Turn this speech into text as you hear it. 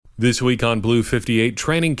This week on Blue 58,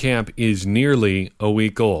 training camp is nearly a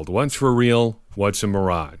week old. What's for real? What's a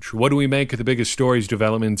mirage? What do we make of the biggest stories,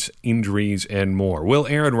 developments, injuries, and more? Will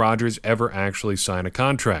Aaron Rodgers ever actually sign a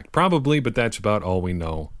contract? Probably, but that's about all we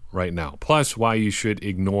know right now. Plus, why you should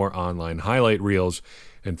ignore online highlight reels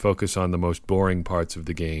and focus on the most boring parts of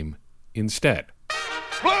the game instead.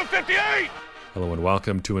 Blue 58! Hello and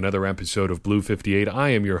welcome to another episode of Blue 58. I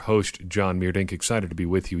am your host, John Meerdink, excited to be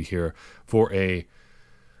with you here for a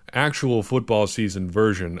actual football season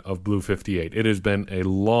version of Blue 58. It has been a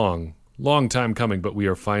long time coming, but we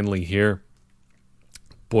are finally here.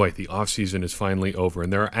 Boy, the offseason is finally over,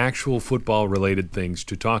 and there are actual football-related things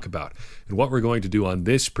to talk about. And what we're going to do on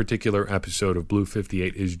this particular episode of Blue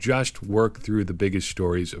 58 is just work through the biggest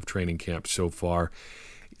stories of training camp so far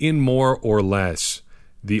in more or less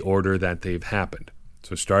the order that they've happened.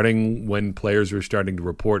 So starting when players were starting to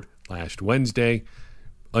report last Wednesday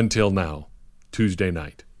until now, Tuesday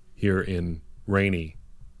night, here in rainy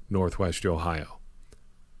Northwest Ohio.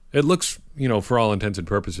 It looks, for all intents and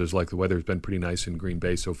purposes, like the weather's been pretty nice in Green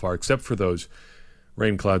Bay so far, except for those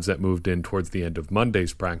rain clouds that moved in towards the end of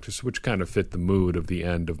Monday's practice, which kind of fit the mood of the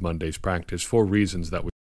end of Monday's practice for reasons that we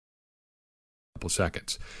a couple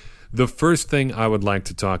seconds. The first thing I would like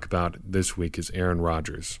to talk about this week is Aaron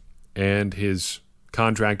Rodgers and his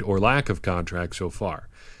contract or lack of contract so far.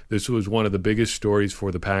 This was one of the biggest stories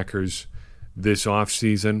for the Packers this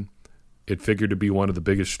offseason. It figured to be one of the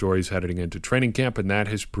biggest stories heading into training camp, and that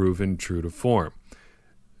has proven true to form.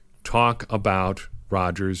 Talk about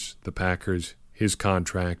Rodgers, the Packers, his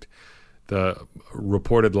contract, the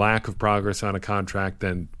reported lack of progress on a contract,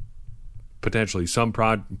 then potentially some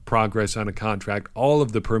progress on a contract. All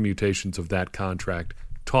of the permutations of that contract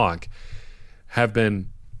talk have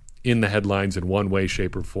been in the headlines in one way,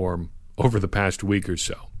 shape, or form over the past week or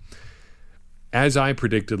so. As I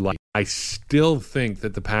predicted, I still think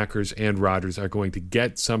that the Packers and Rodgers are going to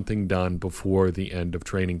get something done before the end of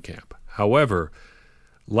training camp. However,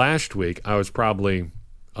 last week I was probably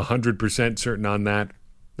 100% certain on that.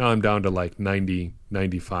 Now I'm down to 90,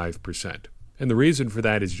 95%. And the reason for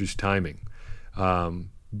that is just timing.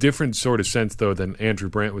 Different sort of sense, though, than Andrew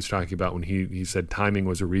Brandt was talking about when he said timing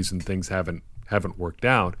was a reason things haven't worked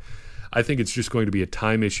out. I think it's just going to be a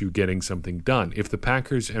time issue getting something done. If the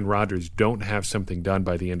Packers and Rodgers don't have something done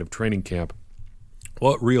by the end of training camp,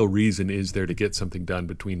 what real reason is there to get something done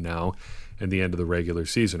between now and the end of the regular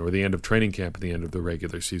season, or the end of training camp and the end of the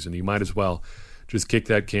regular season? You might as well just kick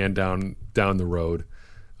that can down the road,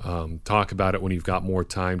 talk about it when you've got more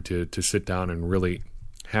time to sit down and really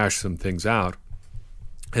hash some things out,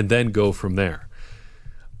 and then go from there.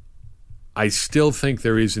 I still think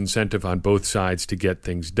there is incentive on both sides to get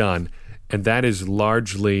things done, and that is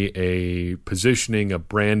largely a positioning, a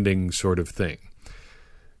branding sort of thing.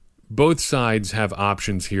 Both sides have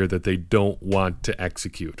options here that they don't want to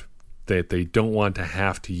execute, that they don't want to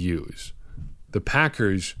have to use. The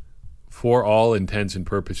Packers, for all intents and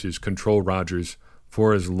purposes, control Rodgers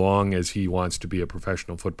for as long as he wants to be a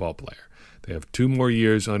professional football player. They have 2 more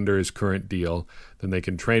years under his current deal. Then they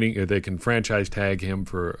can franchise tag him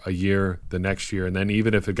for a year, the next year, and then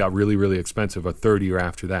even if it got really, really expensive, a third year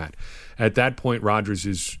after that. At that point, Rodgers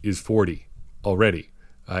is 40 already,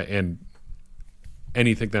 and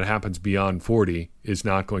anything that happens beyond 40 is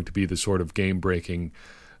not going to be the sort of game-breaking,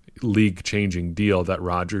 league-changing deal that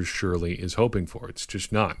Rodgers surely is hoping for. It's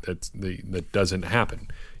just not. That doesn't happen.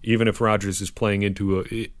 Even if Rodgers is playing at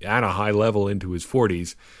a high level into his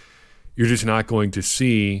 40s, you're just not going to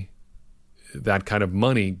see that kind of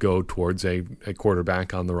money go towards a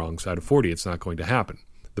quarterback on the wrong side of 40. It's not going to happen.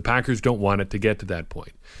 The Packers don't want it to get to that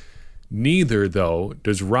point. Neither, though,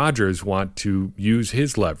 does Rodgers want to use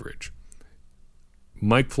his leverage.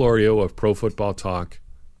 Mike Florio of Pro Football Talk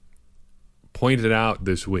pointed out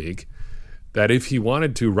this week that if he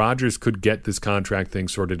wanted to, Rodgers could get this contract thing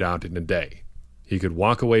sorted out in a day. He could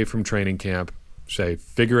walk away from training camp, say,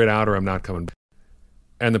 figure it out or I'm not coming back.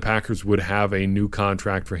 And the Packers would have a new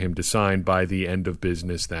contract for him to sign by the end of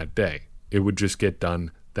business that day. It would just get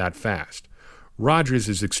done that fast. Rodgers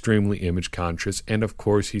is extremely image conscious, and of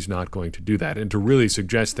course he's not going to do that. And to really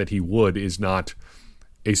suggest that he would is not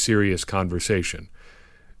a serious conversation.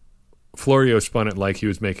 Florio spun it like he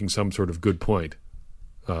was making some sort of good point,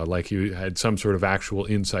 like he had some sort of actual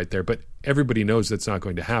insight there. But everybody knows that's not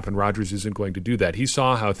going to happen. Rodgers isn't going to do that. He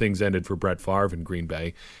saw how things ended for Brett Favre in Green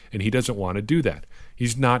Bay, and he doesn't want to do that.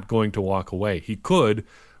 He's not going to walk away. He could,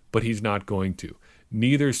 but he's not going to.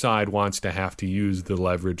 Neither side wants to have to use the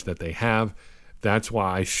leverage that they have. That's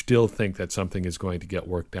why I still think that something is going to get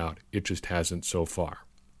worked out. It just hasn't so far.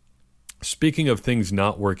 Speaking of things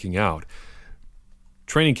not working out,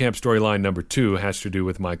 Training camp storyline number 2 has to do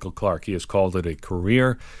with Michael Clark. He has called it a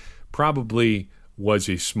career. Probably was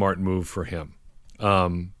a smart move for him.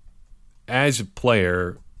 As a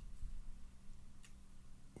player,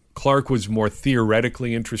 Clark was more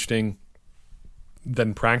theoretically interesting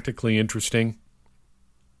than practically interesting.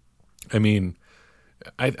 I mean,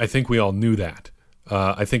 I think we all knew that.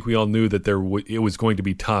 I think we all knew that it was going to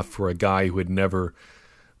be tough for a guy who had never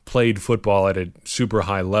played football at a super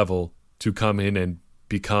high level to come in and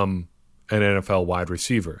become an NFL wide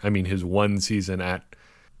receiver. I mean, his one season at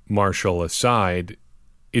Marshall aside,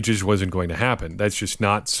 it just wasn't going to happen. That's just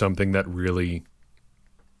not something that really,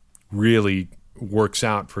 really works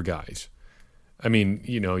out for guys. I mean,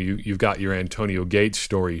 you've got your Antonio Gates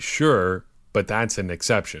story, sure, but that's an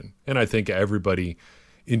exception. And I think everybody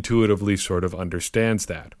intuitively sort of understands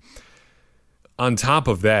that. On top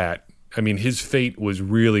of that, I mean, his fate was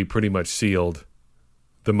really pretty much sealed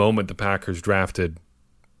the moment the Packers drafted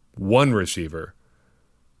one receiver,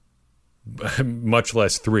 much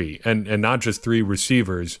less 3. And not just 3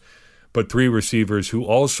 receivers, but 3 receivers who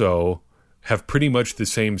also have pretty much the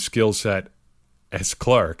same skill set as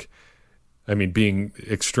Clark. I mean, being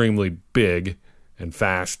extremely big and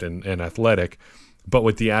fast and athletic, but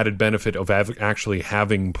with the added benefit of actually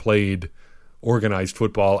having played organized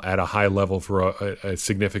football at a high level for a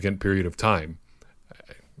significant period of time.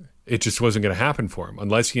 It just wasn't going to happen for him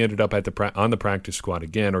unless he ended up on the practice squad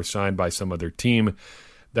again or signed by some other team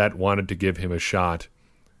that wanted to give him a shot.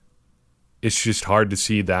 It's just hard to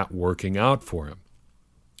see that working out for him.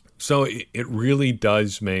 So it really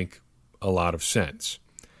does make a lot of sense.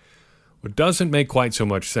 What doesn't make quite so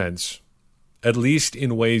much sense, at least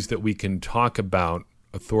in ways that we can talk about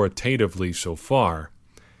authoritatively so far,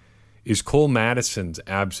 is Cole Madison's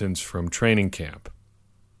absence from training camp.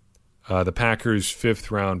 The Packers'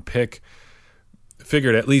 5th-round pick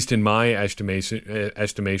figured, at least in my estimation,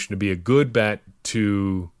 to be a good bet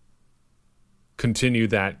to continue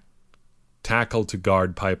that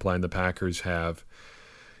tackle-to-guard pipeline the Packers have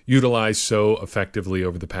utilized so effectively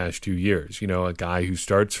over the past 2 years. A guy who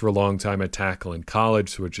starts for a long time at tackle in college,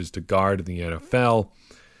 switches to guard in the NFL,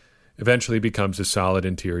 eventually becomes a solid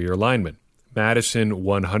interior lineman. Madison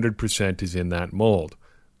 100% is in that mold,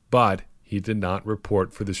 but he did not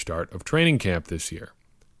report for the start of training camp this year.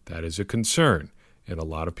 That is a concern, and a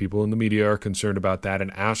lot of people in the media are concerned about that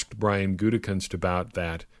and asked Brian Gutekunst about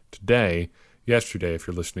that yesterday, if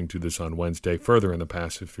you're listening to this on Wednesday, further in the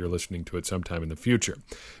past if you're listening to it sometime in the future.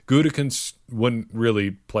 Gutekunst wouldn't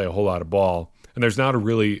really play a whole lot of ball, and there's not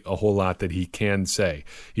really a whole lot that he can say.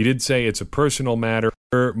 He did say it's a personal matter,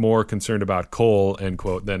 more concerned about Cole, end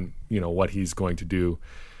quote, than what he's going to do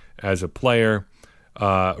as a player.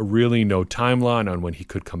 Really no timeline on when he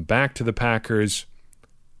could come back to the Packers.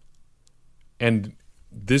 And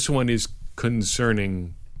this one is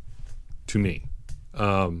concerning to me.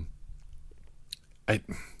 I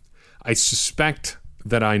suspect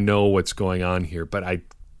that I know what's going on here, but I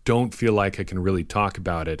don't feel like I can really talk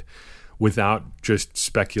about it without just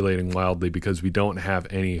speculating wildly because we don't have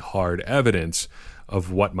any hard evidence of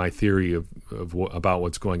what my theory about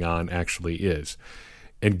what's going on actually is.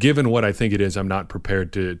 And given what I think it is, I'm not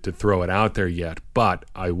prepared to throw it out there yet, but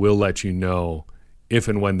I will let you know if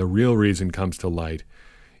and when the real reason comes to light,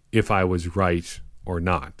 if I was right or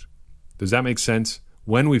not. Does that make sense?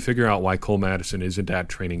 When we figure out why Cole Madison isn't at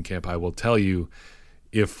training camp, I will tell you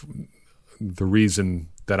if the reason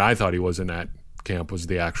that I thought he wasn't at camp was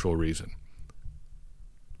the actual reason.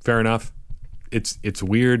 Fair enough? It's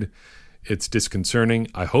weird. It's disconcerting.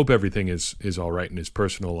 I hope everything is all right in his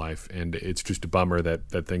personal life, and it's just a bummer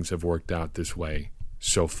that things have worked out this way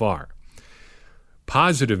so far.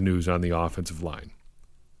 Positive news on the offensive line.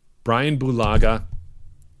 Brian Bulaga,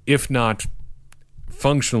 if not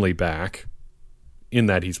functionally back, in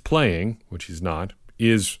that he's playing, which he's not,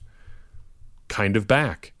 is kind of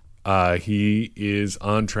back. He is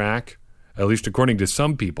on track, at least according to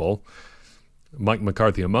some people, Mike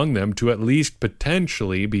McCarthy among them, to at least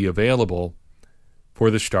potentially be available for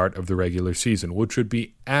the start of the regular season, which would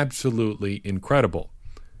be absolutely incredible.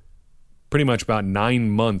 Pretty much about 9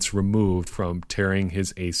 months removed from tearing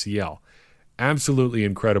his ACL. Absolutely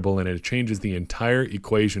incredible, and it changes the entire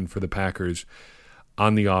equation for the Packers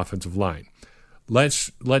on the offensive line.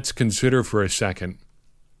 Let's consider for a second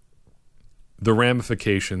the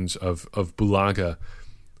ramifications of Bulaga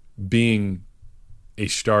being a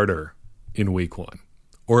starter in Week 1,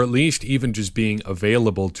 or at least even just being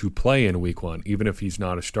available to play in Week 1, even if he's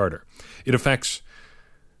not a starter. It affects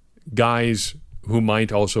guys who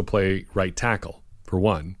might also play right tackle, for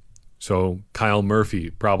one. So Kyle Murphy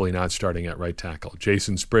probably not starting at right tackle.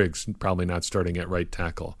 Jason Spriggs probably not starting at right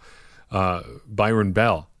tackle. Byron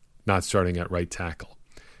Bell not starting at right tackle.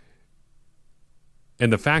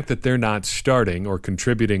 And the fact that they're not starting or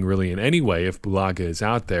contributing really in any way if Bulaga is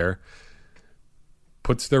out there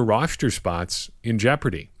puts their roster spots in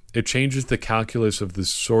jeopardy. It changes the calculus of the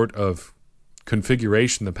sort of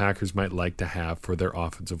configuration the Packers might like to have for their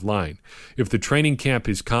offensive line. If the training camp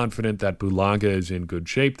is confident that Bulaga is in good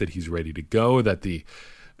shape, that he's ready to go, that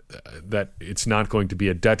it's not going to be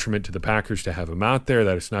a detriment to the Packers to have him out there,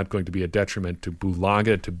 that it's not going to be a detriment to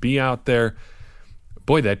Bulaga to be out there,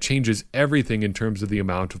 boy, that changes everything in terms of the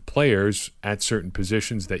amount of players at certain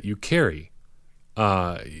positions that you carry.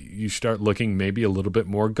 You start looking maybe a little bit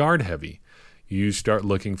more guard heavy. You start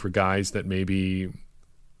looking for guys that maybe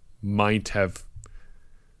might have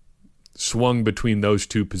swung between those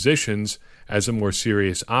two positions as a more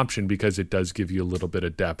serious option because it does give you a little bit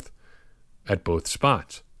of depth at both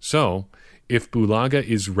spots. So if Bulaga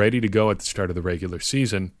is ready to go at the start of the regular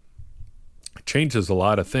season, it changes a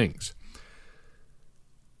lot of things.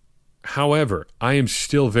 However, I am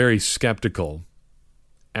still very skeptical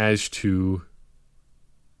as to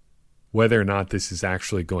whether or not this is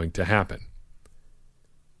actually going to happen.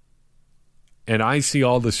 And I see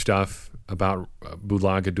all the stuff about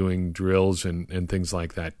Bulaga doing drills and things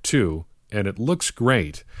like that too, and it looks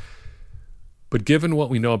great. But given what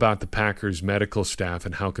we know about the Packers' medical staff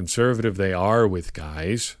and how conservative they are with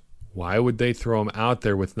guys, why would they throw them out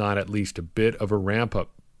there with not at least a bit of a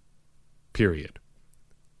ramp-up period?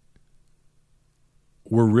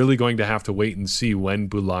 We're really going to have to wait and see when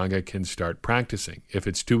Bulaga can start practicing. If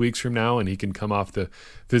it's 2 weeks from now and he can come off the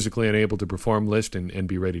physically unable to perform list and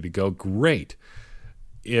be ready to go, great.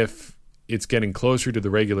 If it's getting closer to the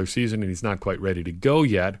regular season and he's not quite ready to go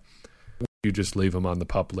yet, you just leave him on the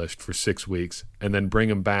PUP list for 6 weeks and then bring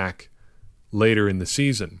him back later in the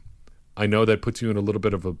season. I know that puts you in a little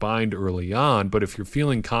bit of a bind early on, but if you're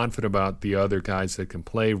feeling confident about the other guys that can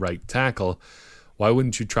play right tackle, why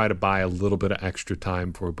wouldn't you try to buy a little bit of extra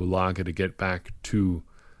time for Bulaga to get back to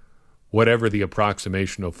whatever the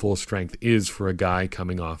approximation of full strength is for a guy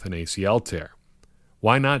coming off an ACL tear?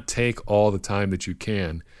 Why not take all the time that you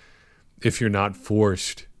can if you're not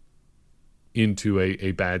forced into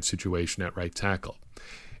a bad situation at right tackle?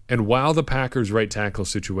 And while the Packers' right tackle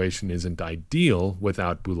situation isn't ideal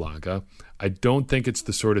without Bulaga, I don't think it's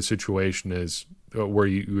the sort of situation where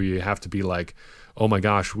you have to be like, oh my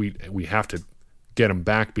gosh, we have to get him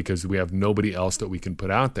back because we have nobody else that we can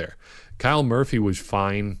put out there. Kyle Murphy was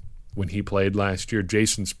fine when he played last year.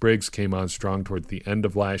 Jason Spriggs came on strong toward the end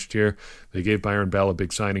of last year. They gave Byron Bell a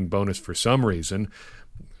big signing bonus for some reason.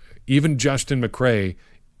 Even Justin McCray,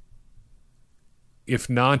 if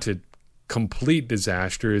not a complete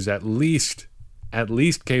disaster, is at least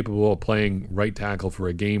capable of playing right tackle for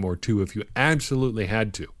a game or two if you absolutely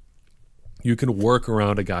had to. You can work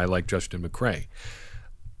around a guy like Justin McCray.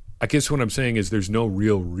 I guess what I'm saying is there's no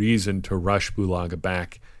real reason to rush Bulaga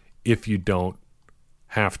back if you don't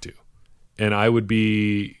have to. And I would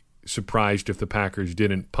be surprised if the Packers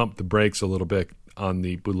didn't pump the brakes a little bit on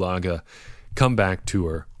the Bulaga comeback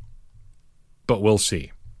tour. But we'll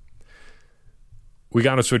see. We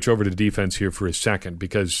got to switch over to defense here for a second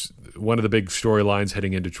because one of the big storylines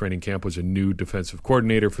heading into training camp was a new defensive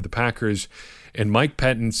coordinator for the Packers, and Mike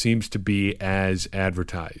Pettin seems to be as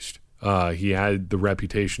advertised. He had the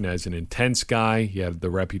reputation as an intense guy. He had the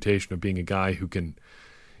reputation of being a guy who can,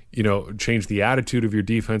 change the attitude of your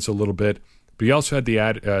defense a little bit. But he also had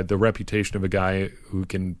the reputation of a guy who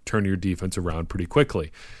can turn your defense around pretty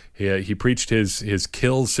quickly. He preached his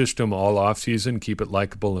kill system all offseason, keep it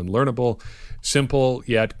likable and learnable, simple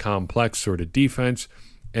yet complex sort of defense.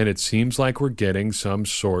 And it seems like we're getting some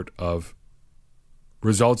sort of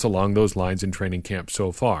results along those lines in training camp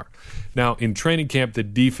so far. Now, in training camp, the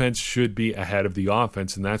defense should be ahead of the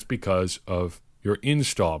offense, and that's because of your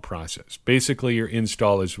install process. Basically, your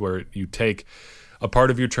install is where you take a part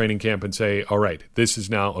of your training camp and say, all right, this is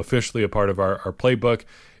now officially a part of our playbook.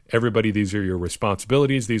 Everybody, these are your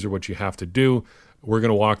responsibilities. These are what you have to do. We're going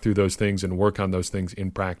to walk through those things and work on those things in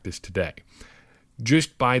practice today.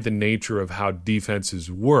 Just by the nature of how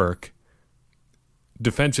defenses work,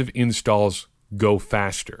 defensive installs go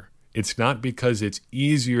faster. It's not because it's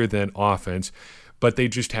easier than offense, but they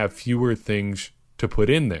just have fewer things to put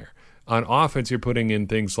in there. On offense, you're putting in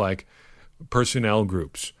things like personnel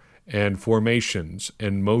groups and formations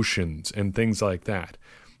and motions and things like that.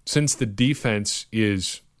 Since the defense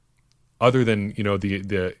is, other than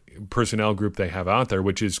the personnel group they have out there,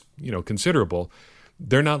 which is considerable,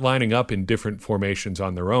 they're not lining up in different formations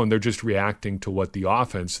on their own. They're just reacting to what the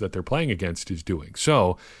offense that they're playing against is doing.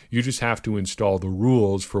 So you just have to install the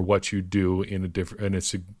rules for what you do in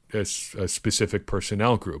a specific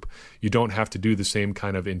personnel group. You don't have to do the same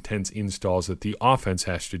kind of intense installs that the offense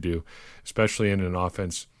has to do, especially in an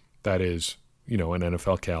offense that is, an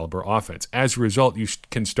NFL caliber offense. As a result, you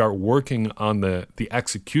can start working on the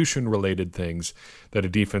execution related things that a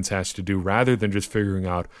defense has to do rather than just figuring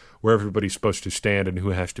out where everybody's supposed to stand and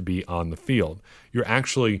who has to be on the field. You're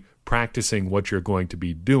actually practicing what you're going to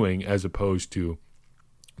be doing as opposed to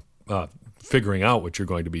figuring out what you're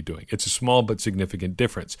going to be doing. It's a small but significant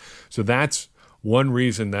difference. So that's one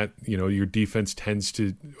reason that, your defense tends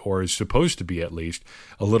to, or is supposed to be at least,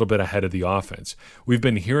 a little bit ahead of the offense. We've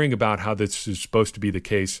been hearing about how this is supposed to be the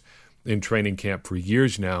case in training camp for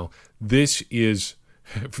years now. This is,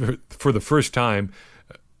 for the first time,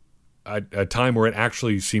 a time where it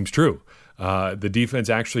actually seems true. The defense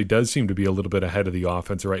actually does seem to be a little bit ahead of the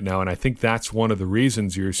offense right now, and I think that's one of the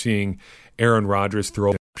reasons you're seeing Aaron Rodgers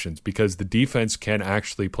throw options, because the defense can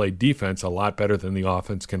actually play defense a lot better than the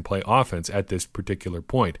offense can play offense at this particular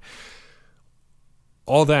point.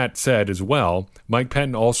 All that said as well, Mike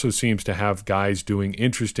Pettine also seems to have guys doing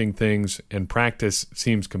interesting things, and practice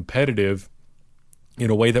seems competitive in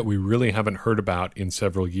a way that we really haven't heard about in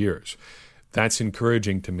several years. That's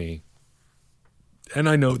encouraging to me. And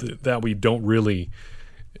I know that we don't really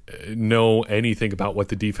know anything about what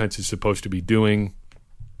the defense is supposed to be doing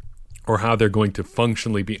or how they're going to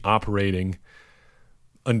functionally be operating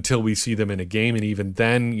until we see them in a game. And even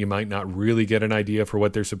then, you might not really get an idea for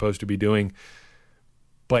what they're supposed to be doing.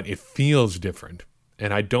 But it feels different.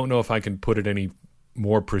 And I don't know if I can put it any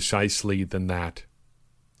more precisely than that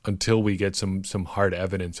until we get some hard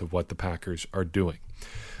evidence of what the Packers are doing.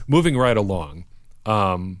 Moving right along,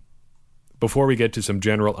 before we get to some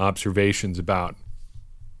general observations about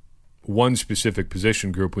one specific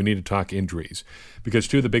position group, we need to talk injuries, because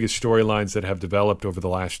two of the biggest storylines that have developed over the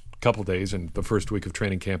last couple days and the first week of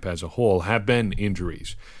training camp as a whole have been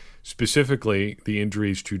injuries, specifically the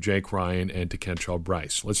injuries to Jake Ryan and to Kentrell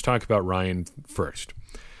Brice. Let's talk about Ryan first.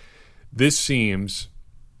 This seems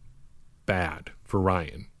bad for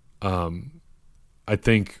Ryan. I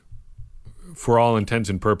think for all intents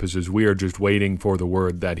and purposes, we are just waiting for the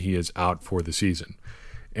word that he is out for the season.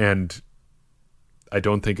 And I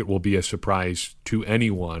don't think it will be a surprise to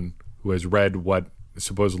anyone who has read what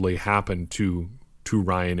supposedly happened to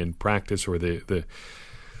Ryan in practice, or the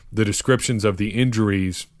descriptions of the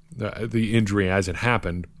injuries, the injury as it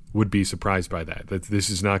happened, would be surprised by that. That this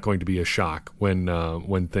is not going to be a shock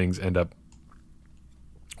when things end up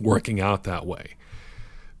working out that way.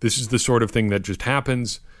 This is the sort of thing that just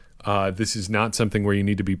happens. This is not something where you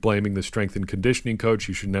need to be blaming the strength and conditioning coach.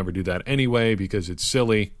 You should never do that anyway, because it's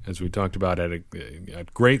silly, as we talked about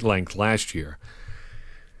at great length last year.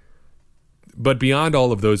 But beyond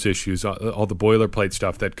all of those issues, all the boilerplate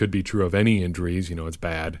stuff that could be true of any injuries, it's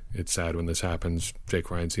bad, it's sad when this happens,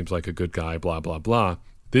 Jake Ryan seems like a good guy, blah, blah, blah.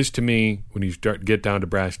 This, to me, when you get down to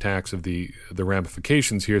brass tacks of the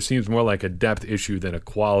ramifications here, seems more like a depth issue than a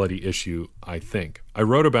quality issue, I think. I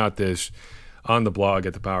wrote about this on the blog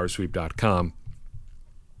at thepowersweep.com,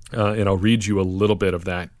 and I'll read you a little bit of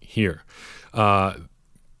that here.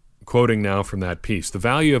 Quoting now from that piece, the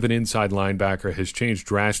value of an inside linebacker has changed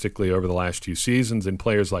drastically over the last few seasons, and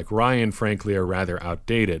players like Ryan, frankly, are rather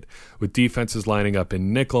outdated. With defenses lining up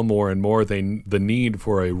in nickel more and more, the need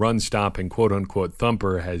for a run-stopping quote-unquote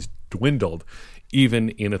thumper has dwindled, even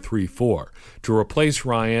in a 3-4. To replace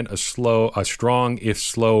Ryan, a strong, if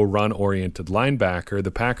slow, run-oriented linebacker,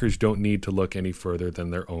 the Packers don't need to look any further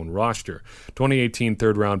than their own roster. 2018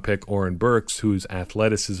 third-round pick Oren Burks, whose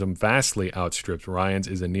athleticism vastly outstrips Ryan's,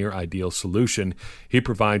 is a near-ideal solution. He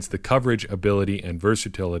provides the coverage, ability, and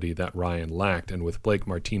versatility that Ryan lacked, and with Blake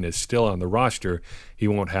Martinez still on the roster, he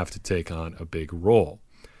won't have to take on a big role.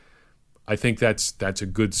 I think that's a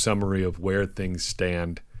good summary of where things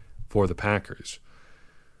stand for the Packers.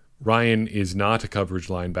 Ryan is not a coverage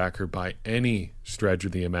linebacker by any stretch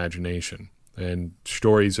of the imagination, and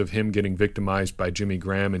stories of him getting victimized by Jimmy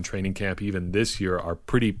Graham in training camp even this year are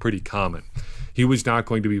pretty common. He was not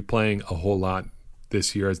going to be playing a whole lot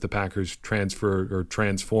this year as the Packers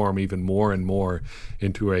transform even more and more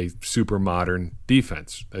into a super modern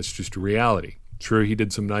defense. That's just a reality. Sure, he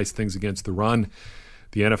did some nice things against the run.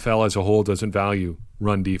 The NFL as a whole doesn't value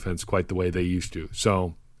run defense quite the way they used to.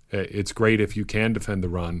 So it's great if you can defend the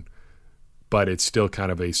run, but it's still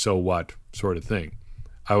kind of a so what sort of thing.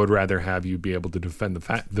 I would rather have you be able to defend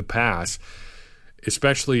the pass,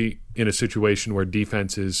 especially in a situation where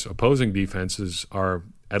opposing defenses are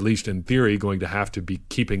at least in theory, going to have to be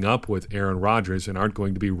keeping up with Aaron Rodgers and aren't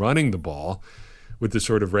going to be running the ball with the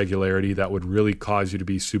sort of regularity that would really cause you to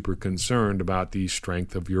be super concerned about the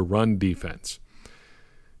strength of your run defense.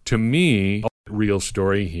 To me, the real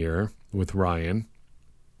story here with Ryan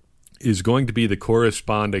is going to be the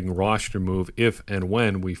corresponding roster move if and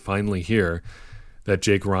when we finally hear that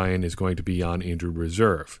Jake Ryan is going to be on injured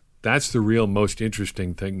reserve. That's the real most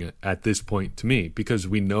interesting thing at this point to me, because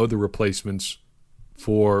we know the replacements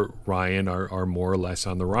for Ryan are more or less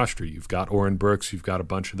on the roster. You've got Oren Burks, you've got a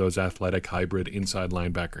bunch of those athletic hybrid inside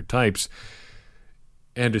linebacker types,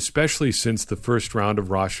 and especially since the first round of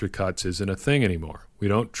roster cuts isn't a thing anymore. We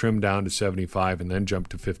don't trim down to 75 and then jump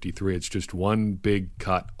to 53. It's just one big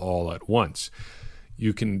cut all at once.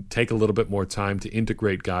 You can take a little bit more time to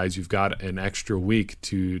integrate guys. You've got an extra week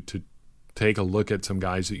to take a look at some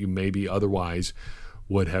guys that you maybe otherwise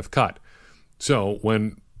would have cut. So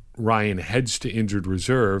when Ryan heads to injured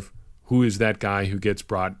reserve, who is that guy who gets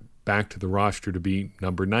brought back to the roster to be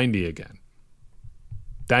number 90 again?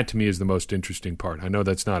 That to me is the most interesting part. I know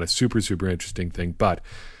that's not a super interesting thing, but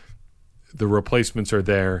the replacements are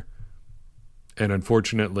there, and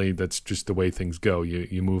unfortunately that's just the way things go.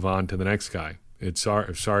 You move on to the next guy.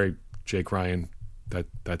 Sorry, Jake Ryan,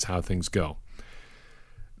 that's how things go.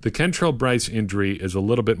 The Kentrell Brice injury is a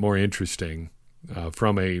little bit more interesting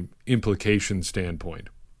from a implication standpoint.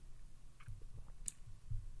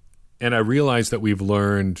 And I realize that we've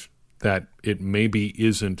learned that it maybe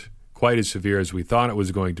isn't quite as severe as we thought it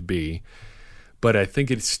was going to be, but I think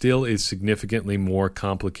it still is significantly more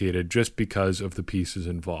complicated just because of the pieces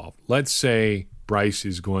involved. Let's say Brice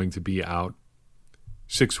is going to be out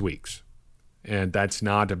 6 weeks, and that's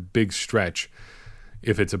not a big stretch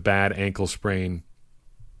if it's a bad ankle sprain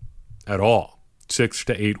at all. 6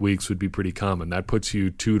 to 8 weeks would be pretty common. That puts you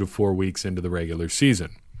 2 to 4 weeks into the regular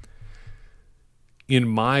season. In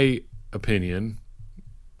my opinion,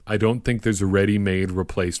 I don't think there's a ready-made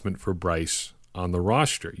replacement for Brice on the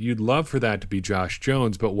roster. You'd love for that to be Josh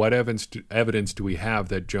Jones, but what evidence do we have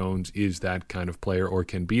that Jones is that kind of player or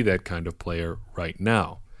can be that kind of player right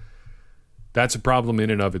now? That's a problem in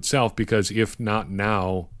and of itself, because if not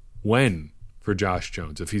now, when for Josh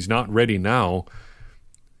Jones? If he's not ready now,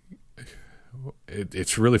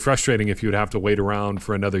 it's really frustrating if you would have to wait around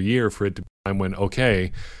for another year for it to be time when,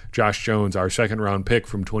 okay, Josh Jones, our second-round pick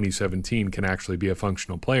from 2017, can actually be a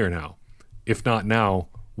functional player now. If not now,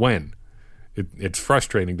 when? It's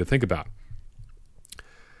frustrating to think about.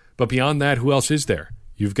 But beyond that, who else is there?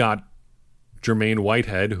 You've got Jermaine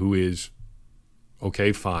Whitehead, who is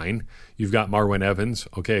okay, fine. You've got Marwin Evans,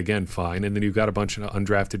 okay, again, fine. And then you've got a bunch of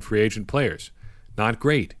undrafted free agent players. Not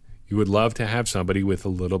great. You would love to have somebody with a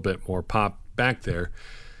little bit more pop back there,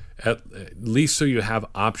 at least so you have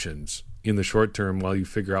options in the short term while you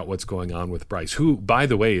figure out what's going on with Brice, who, by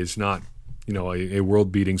the way, is not, a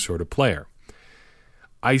world-beating sort of player.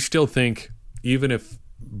 I still think, even if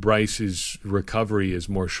Brice's recovery is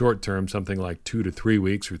more short-term, something like 2 to 3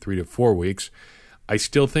 weeks or 3 to 4 weeks, I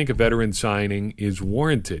still think a veteran signing is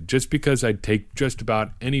warranted, just because I'd take just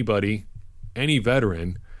about anybody, any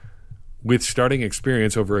veteran, with starting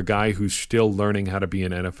experience over a guy who's still learning how to be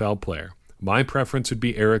an NFL player. My preference would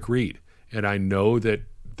be Eric Reid, and I know that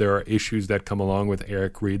there are issues that come along with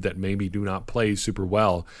Eric Reid that maybe do not play super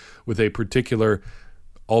well with a particular,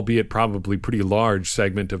 albeit probably pretty large,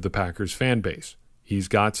 segment of the Packers fan base. He's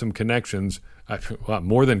got some connections,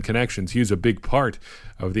 more than connections. He was a big part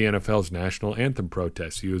of the NFL's national anthem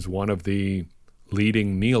protests. He was one of the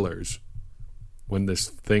leading kneelers when this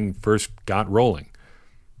thing first got rolling.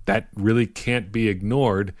 That really can't be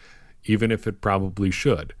ignored, even if it probably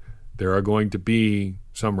should. There are going to be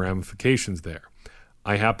some ramifications there.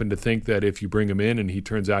 I happen to think that if you bring him in and he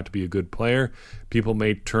turns out to be a good player, people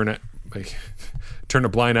may turn a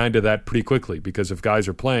blind eye to that pretty quickly, because if guys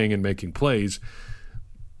are playing and making plays,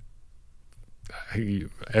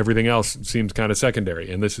 everything else seems kind of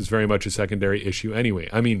secondary, and this is very much a secondary issue anyway.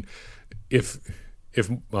 I mean, if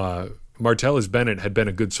Martellus Bennett had been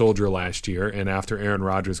a good soldier last year, and after Aaron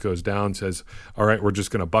Rodgers goes down says, all right, we're just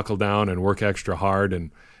going to buckle down and work extra hard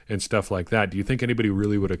and stuff like that, do you think anybody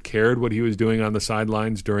really would have cared what he was doing on the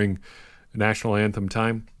sidelines during national anthem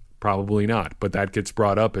time? Probably not. But that gets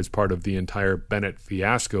brought up as part of the entire Bennett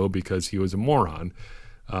fiasco because he was a moron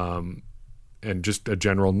and just a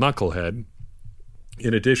general knucklehead,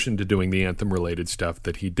 in addition to doing the anthem-related stuff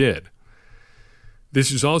that he did.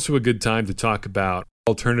 This is also a good time to talk about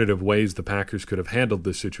alternative ways the Packers could have handled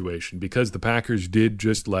this situation, because the Packers did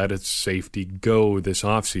just let its safety go this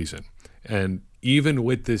offseason. And even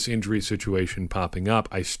with this injury situation popping up,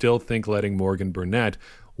 I still think letting Morgan Burnett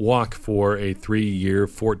walk for a 3-year,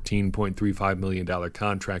 $14.35 million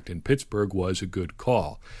contract in Pittsburgh was a good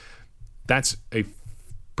call. That's a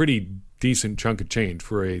pretty decent chunk of change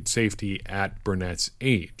for a safety at Burnett's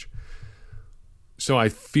age. So I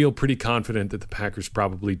feel pretty confident that the Packers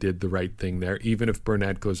probably did the right thing there. Even if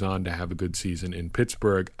Burnett goes on to have a good season in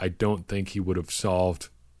Pittsburgh, I don't think he would have solved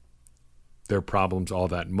their problems all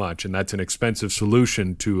that much. And that's an expensive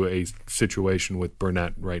solution to a situation with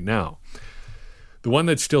Burnett right now. The one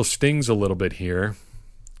that still stings a little bit here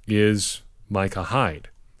is Micah Hyde,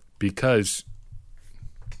 because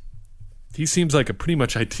he seems like a pretty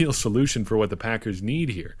much ideal solution for what the Packers need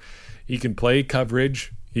here. He can play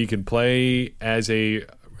coverage. He can play as a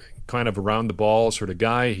kind of around-the-ball sort of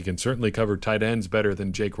guy. He can certainly cover tight ends better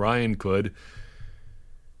than Jake Ryan could.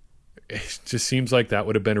 It just seems like that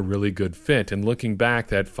would have been a really good fit. And looking back,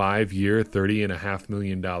 that 5-year, $30.5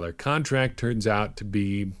 million contract turns out to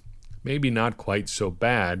be maybe not quite so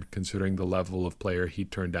bad considering the level of player he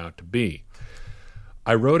turned out to be.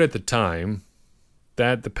 I wrote at the time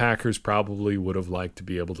that the Packers probably would have liked to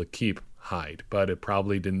be able to keep Hyde, but it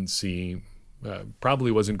probably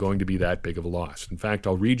wasn't going to be that big of a loss. In fact,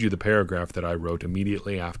 I'll read you the paragraph that I wrote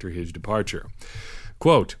immediately after his departure.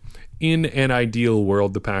 Quote, in an ideal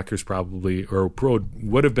world, the Packers probably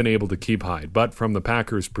would have been able to keep Hyde, but from the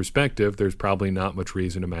Packers' perspective, there's probably not much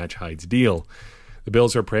reason to match Hyde's deal. The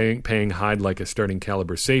Bills are paying Hyde like a starting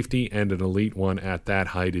caliber safety and an elite one at that.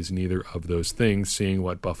 Hyde is neither of those things. Seeing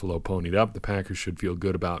what Buffalo ponied up, the Packers should feel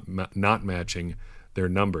good about not matching their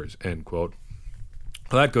numbers, end quote.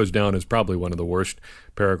 Well, that goes down as probably one of the worst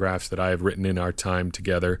paragraphs that I have written in our time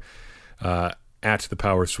together at the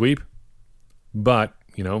Power Sweep. But,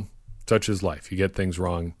 such is life. You get things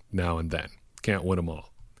wrong now and then. Can't win them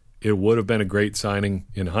all. It would have been a great signing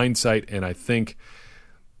in hindsight, and I think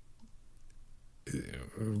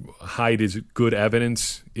Hyde is good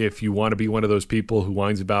evidence. If you want to be one of those people who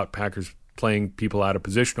whines about Packers playing people out of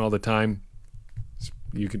position all the time,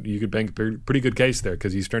 you could bank a pretty good case there,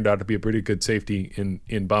 because he's turned out to be a pretty good safety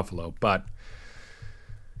in Buffalo. But,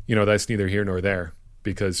 that's neither here nor there,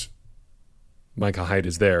 because Micah Hyde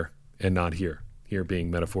is there and not here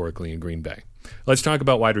being metaphorically in Green Bay. Let's talk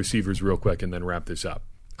about wide receivers real quick and then wrap this up.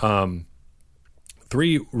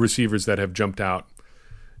 3 receivers that have jumped out,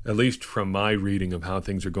 at least from my reading of how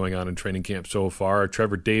things are going on in training camp so far, are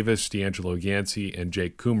Trevor Davis, D'Angelo Yancey, and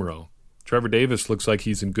Jake Kumerow. Trevor Davis looks like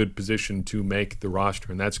he's in good position to make the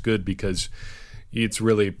roster, and that's good because it's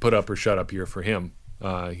really put up or shut up year for him.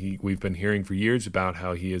 We've been hearing for years about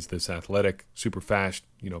how he is this athletic, super fast,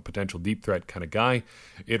 potential deep threat kind of guy.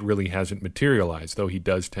 It really hasn't materialized, though he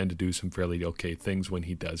does tend to do some fairly okay things when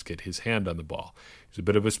he does get his hand on the ball. He's a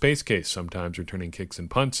bit of a space case sometimes, returning kicks and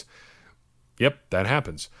punts. Yep, that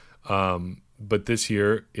happens. But this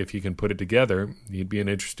year, if he can put it together, he'd be an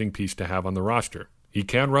interesting piece to have on the roster. He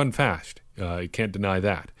can run fast. You can't deny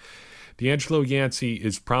that. D'Angelo Yancey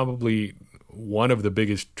is probably one of the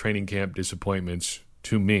biggest training camp disappointments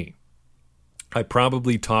to me. I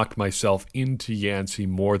probably talked myself into Yancey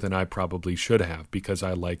more than I probably should have because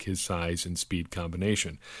I like his size and speed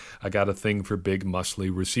combination. I got a thing for big, muscly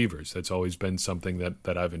receivers. That's always been something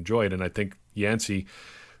that I've enjoyed, and I think Yancey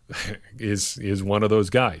is one of those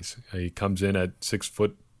guys. He comes in at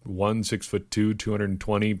 6'1", 6'2",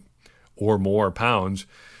 220 or more pounds.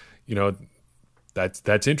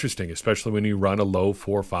 That's interesting, especially when you run a low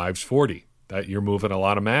 4.5s 40. That you're moving a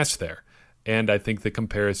lot of mass there. And I think the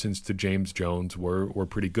comparisons to James Jones were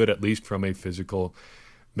pretty good, at least from a physical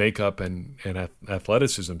makeup and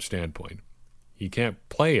athleticism standpoint. He can't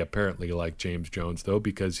play apparently like James Jones, though,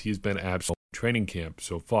 because he's been absent from training camp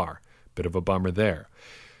so far. Bit of a bummer there.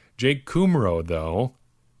 Jake Kumerow, though,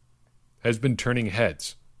 has been turning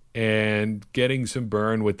heads and getting some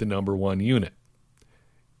burn with the number 1 unit.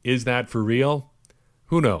 Is that for real?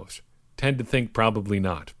 Who knows? Tend to think probably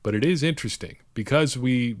not. But it is interesting because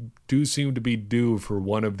we do seem to be due for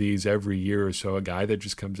one of these every year or so, a guy that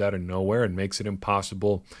just comes out of nowhere and makes it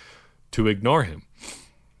impossible to ignore him.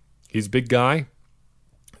 He's a big guy.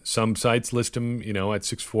 Some sites list him, at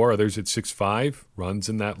 6'4", others at 6'5", runs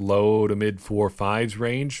in that low to mid 4.5s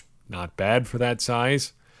range. Not bad for that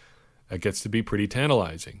size. That gets to be pretty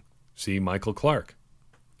tantalizing. See Michael Clark.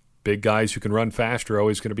 Big guys who can run fast are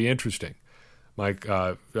always going to be interesting.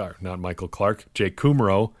 Not Michael Clark, Jake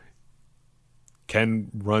Kumerow can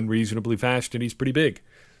run reasonably fast, and he's pretty big.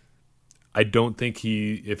 I don't think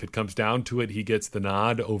if it comes down to it, he gets the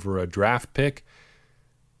nod over a draft pick,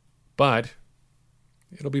 but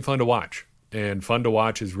it'll be fun to watch. And fun to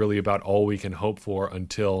watch is really about all we can hope for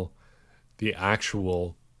until the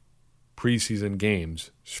actual preseason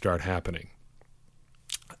games start happening.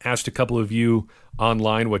 Asked a couple of you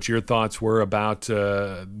online what your thoughts were about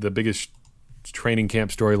the biggest training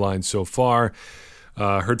camp storyline so far.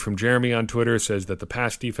 Heard from Jeremy on Twitter, says that the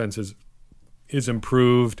pass defense is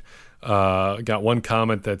improved. Got one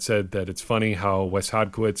comment that said that it's funny how Wes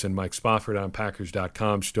Hodkiewicz and Mike Spofford on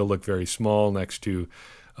Packers.com still look very small next to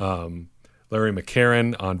Larry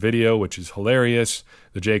McCarron on video, which is hilarious.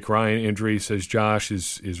 The Jake Ryan injury, says Josh,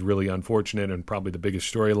 is really unfortunate and probably the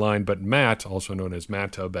biggest storyline. But Matt, also known as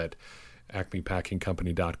Matt Tubb at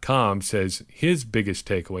AcmePackingCompany.com, says his biggest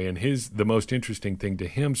takeaway and the most interesting thing to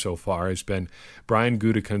him so far has been Brian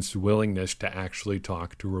Gutekunst's willingness to actually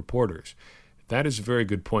talk to reporters. That is a very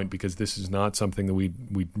good point, because this is not something that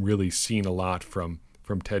we'd really seen a lot from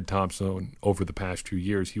Ted Thompson over the past 2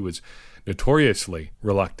 years. He was notoriously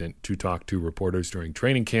reluctant to talk to reporters during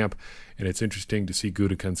training camp, and it's interesting to see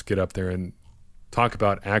Gutekunst get up there and talk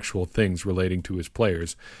about actual things relating to his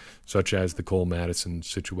players, such as the Cole Madison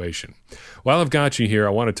situation. While I've got you here,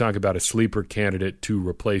 I want to talk about a sleeper candidate to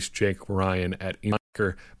replace Jake Ryan at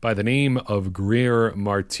linebacker by the name of Greer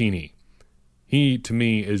Martini. He, to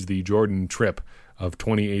me, is the Jordan Tripp of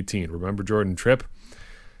 2018. Remember Jordan Tripp?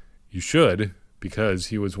 You should, because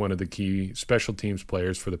he was one of the key special teams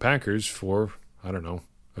players for the Packers for, a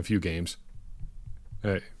few games.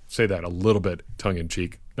 I say that a little bit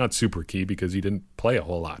tongue-in-cheek. Not super key, because he didn't play a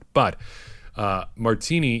whole lot. But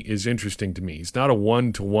Martini is interesting to me. He's not a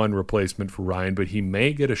one-to-one replacement for Ryan, but he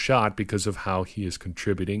may get a shot because of how he is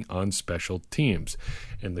contributing on special teams.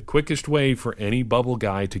 And the quickest way for any bubble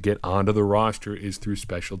guy to get onto the roster is through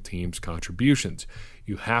special teams contributions.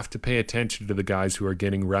 You have to pay attention to the guys who are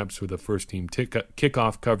getting reps with the first-team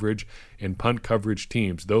kickoff coverage and punt coverage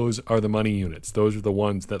teams. Those are the money units. Those are the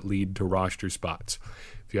ones that lead to roster spots.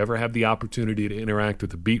 If you ever have the opportunity to interact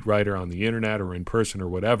with a beat writer on the internet or in person or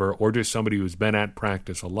whatever, or just somebody who's been at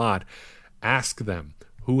practice a lot, ask them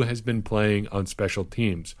who has been playing on special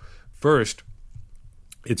teams. First,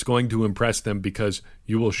 it's going to impress them because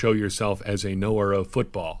you will show yourself as a knower of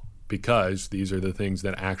football, because these are the things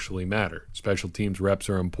that actually matter. Special teams reps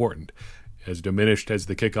are important. As diminished as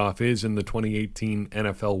the kickoff is in the 2018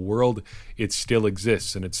 NFL world, it still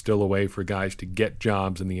exists, and it's still a way for guys to get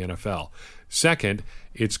jobs in the NFL. Second,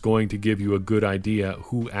 it's going to give you a good idea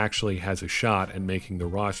who actually has a shot at making the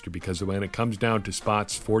roster, because when it comes down to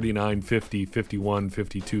spots 49, 50, 51,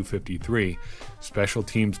 52, 53, special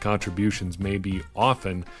teams contributions may be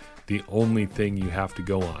often the only thing you have to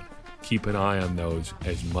go on. Keep an eye on those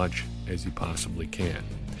as much as you possibly can.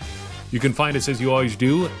 You can find us, as you always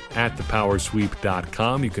do, at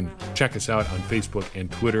thepowersweep.com. You can check us out on Facebook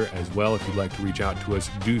and Twitter as well. If you'd like to reach out to us,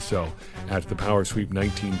 do so at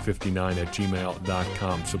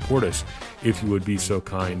thepowersweep1959@gmail.com. Support us, if you would be so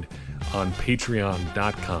kind, on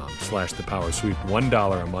patreon.com/thepowersweep.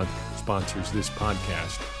 $1 a month sponsors this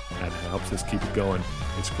podcast. That helps us keep it going.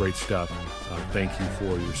 It's great stuff. Thank you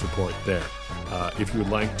for your support there. If you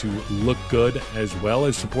would like to look good as well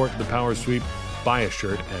as support the Power Sweep, buy a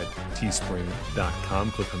shirt at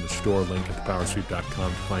teespring.com. Click on the store link at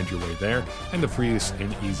thepowersweep.com to find your way there. And the freest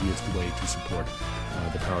and easiest way to support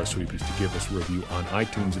the Power Sweep is to give us a review on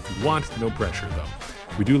iTunes if you want. No pressure, though.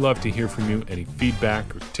 We do love to hear from you. Any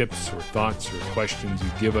feedback or tips or thoughts or questions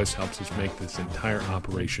you give us helps us make this entire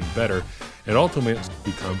operation better and ultimately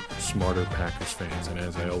become smarter Packers fans. And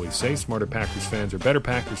as I always say, smarter Packers fans are better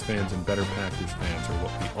Packers fans, and better Packers fans are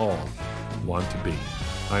what we all want to be.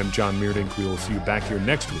 I'm John Meerdink. We will see you back here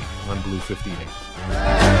next week on Blue 58.